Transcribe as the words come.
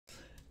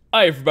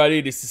Hi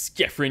everybody, this is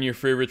Kefren, your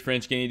favorite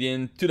French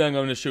Canadian. Today I'm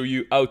going to show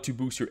you how to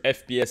boost your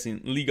FPS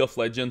in League of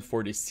Legends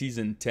for the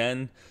Season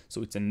 10.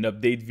 So it's an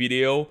update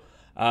video.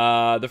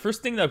 The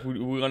first thing that we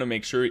want to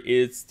make sure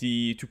is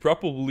to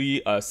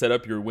properly set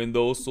up your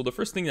windows. So the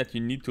first thing that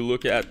you need to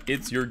look at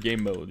is your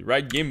game mode,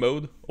 right? Game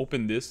mode,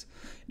 open this,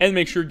 and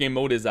make sure game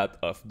mode is at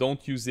off.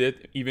 Don't use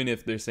it, even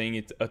if they're saying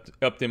it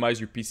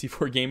optimize your PC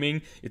for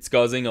gaming. It's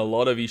causing a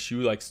lot of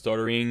issue like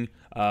stuttering,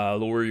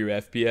 lower your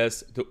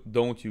FPS.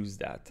 Don't use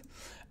that.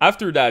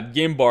 After that,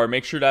 game bar,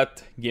 make sure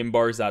that game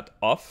bar is at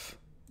off.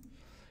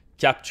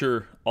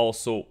 Capture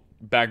also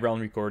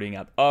background recording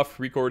at off,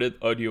 recorded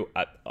audio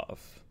at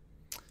off.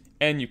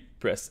 And you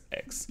press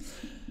X.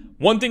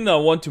 One thing that I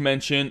want to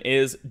mention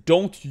is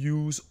don't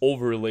use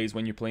overlays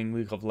when you're playing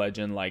League of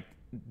Legends, like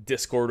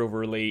Discord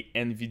overlay,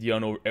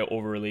 Nvidia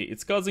overlay.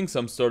 It's causing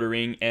some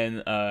stuttering and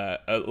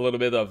a little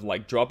bit of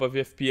like drop of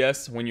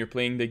FPS when you're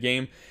playing the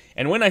game.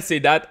 And when I say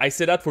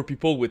that for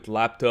people with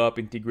laptop,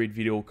 integrate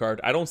video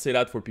card. I don't say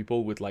that for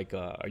people with like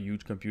a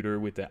huge computer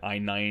with an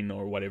i9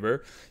 or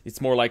whatever.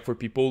 It's more like for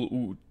people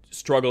who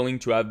struggling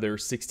to have their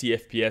 60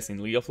 FPS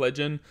in League of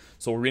Legends.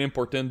 So really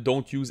important,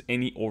 don't use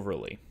any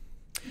overlay.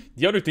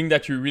 The other thing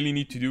that you really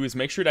need to do is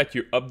make sure that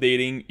you're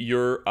updating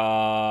your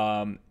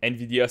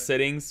Nvidia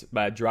settings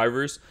by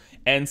drivers.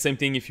 And same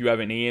thing if you have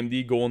an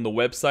AMD, go on the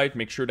website,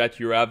 make sure that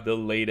you have the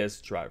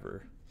latest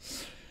driver.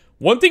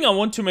 One thing I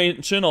want to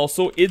mention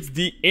also, it's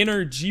the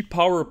energy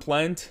power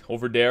plant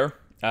over there.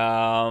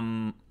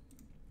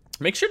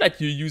 Make sure that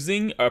you're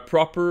using a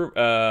proper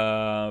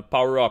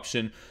power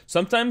option.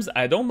 Sometimes,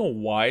 I don't know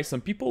why,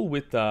 some people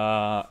with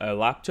a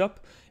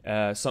laptop,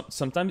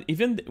 sometimes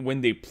even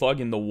when they plug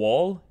in the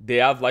wall, they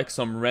have like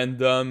some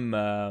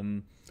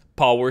random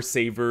power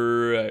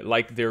saver,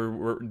 like they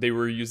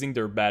were using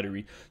their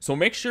battery. So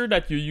make sure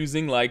that you're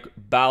using like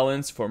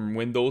balance from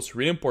Windows,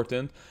 really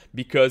important,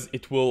 because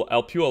it will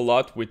help you a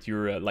lot with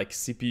your like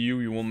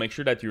CPU. You will make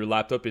sure that your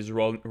laptop is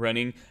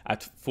running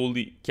at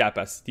fully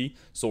capacity.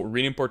 So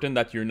really important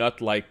that you're not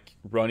like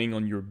running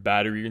on your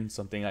battery and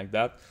something like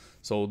that.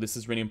 So this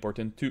is really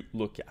important to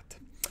look at.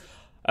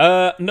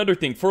 Another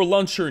thing, for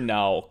launcher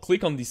now,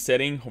 click on the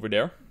setting over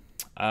there.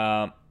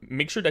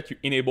 Make sure that you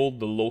enable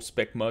the low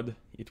spec mode.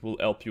 It will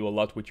help you a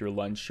lot with your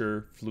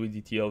launcher,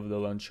 fluidity of the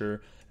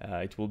launcher.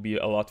 It will be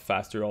a lot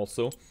faster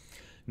also.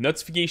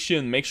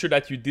 Notification, make sure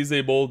that you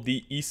disable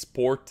the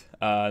eSport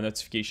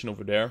notification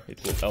over there.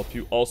 It will help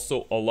you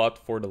also a lot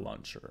for the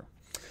launcher.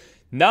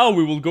 Now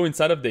we will go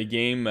inside of the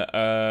game.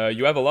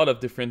 You have a lot of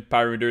different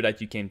parameters that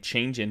you can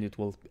change and it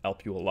will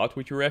help you a lot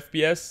with your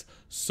FPS.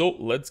 So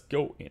let's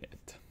go in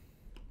it.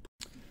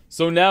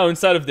 So now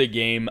inside of the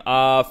game,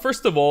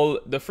 first of all,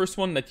 the first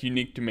one that you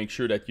need to make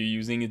sure that you're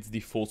using is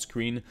the full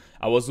screen.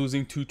 I was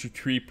losing 2 to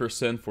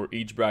 3% for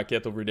each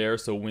bracket over there,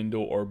 so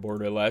window or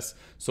borderless.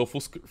 So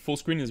full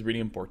screen is really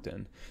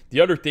important.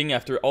 The other thing,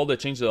 after all the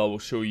changes that I will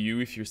show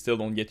you, if you still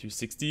don't get your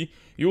 60,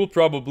 you will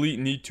probably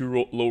need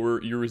to lower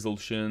your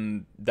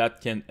resolution. That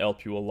can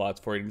help you a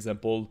lot. For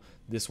example,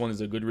 this one is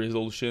a good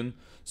resolution.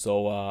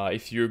 So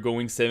if you're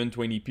going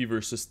 720p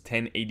versus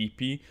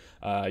 1080p,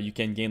 you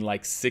can gain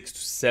like 6 to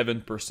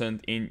 7%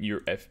 in your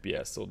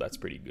FPS. So that's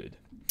pretty good.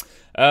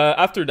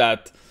 After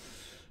that,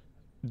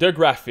 the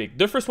graphic.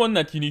 The first one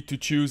that you need to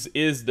choose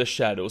is the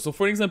shadow. So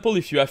for example,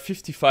 if you have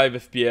 55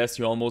 FPS,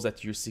 you're almost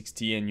at your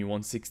 60 and you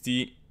want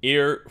 60.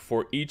 Here,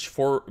 for each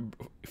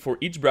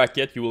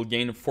bracket, you will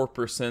gain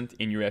 4%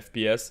 in your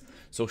FPS.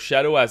 So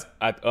shadow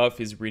at off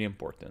is really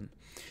important.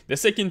 The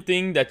second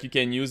thing that you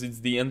can use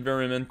is the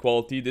environment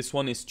quality. This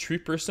one is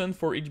 3%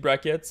 for each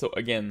bracket. So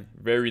again,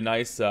 very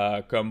nice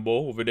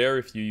combo over there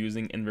if you're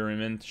using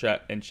environment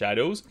and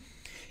shadows.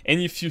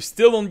 And if you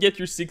still don't get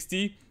your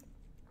 60,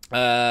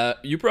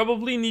 you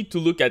probably need to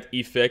look at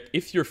effect.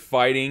 If you're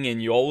fighting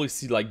and you always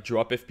see like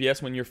drop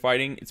FPS when you're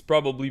fighting, it's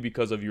probably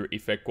because of your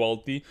effect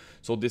quality.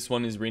 So this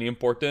one is really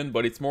important,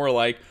 but it's more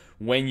like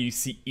when you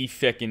see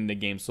effect in the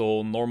game.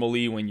 So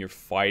normally when you're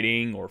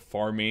fighting or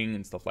farming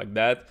and stuff like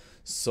that.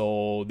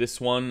 So this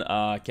one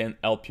can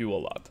help you a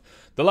lot.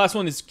 The last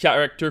one is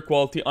character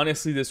quality.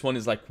 Honestly, this one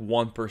is like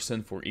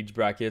 1% for each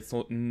bracket,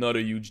 so not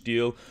a huge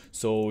deal.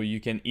 So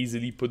you can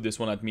easily put this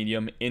one at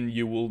medium and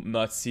you will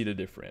not see the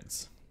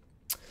difference.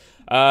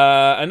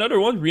 Another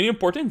one really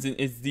important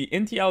is the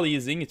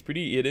Anti-Aliasing. It's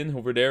pretty hidden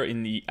over there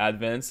in the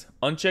advanced.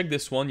 Uncheck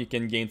this one, you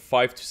can gain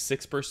 5 to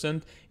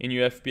 6% in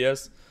your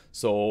FPS.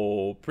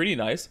 So pretty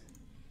nice.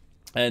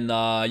 And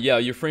yeah,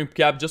 your frame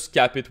cap, just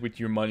cap it with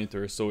your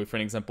monitor. So for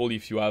an example,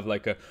 if you have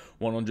like a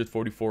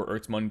 144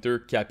 Hz monitor,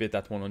 cap it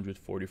at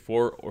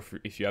 144, or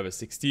if you have a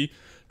 60,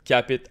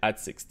 cap it at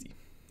 60.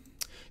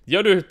 The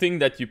other thing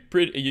that you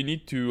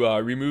need to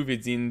remove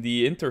is in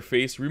the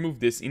interface.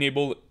 Remove this,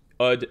 enable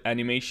HUD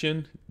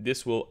animation.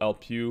 This will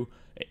help you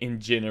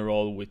in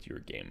general with your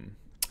game.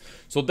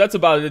 So that's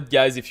about it,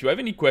 guys. If you have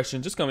any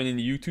questions, just comment in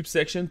the YouTube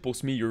section,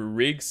 post me your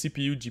rig,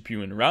 CPU,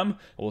 GPU, and RAM.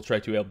 I will try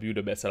to help you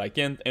the best that I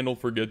can. And don't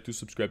forget to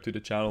subscribe to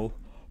the channel.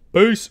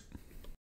 Peace!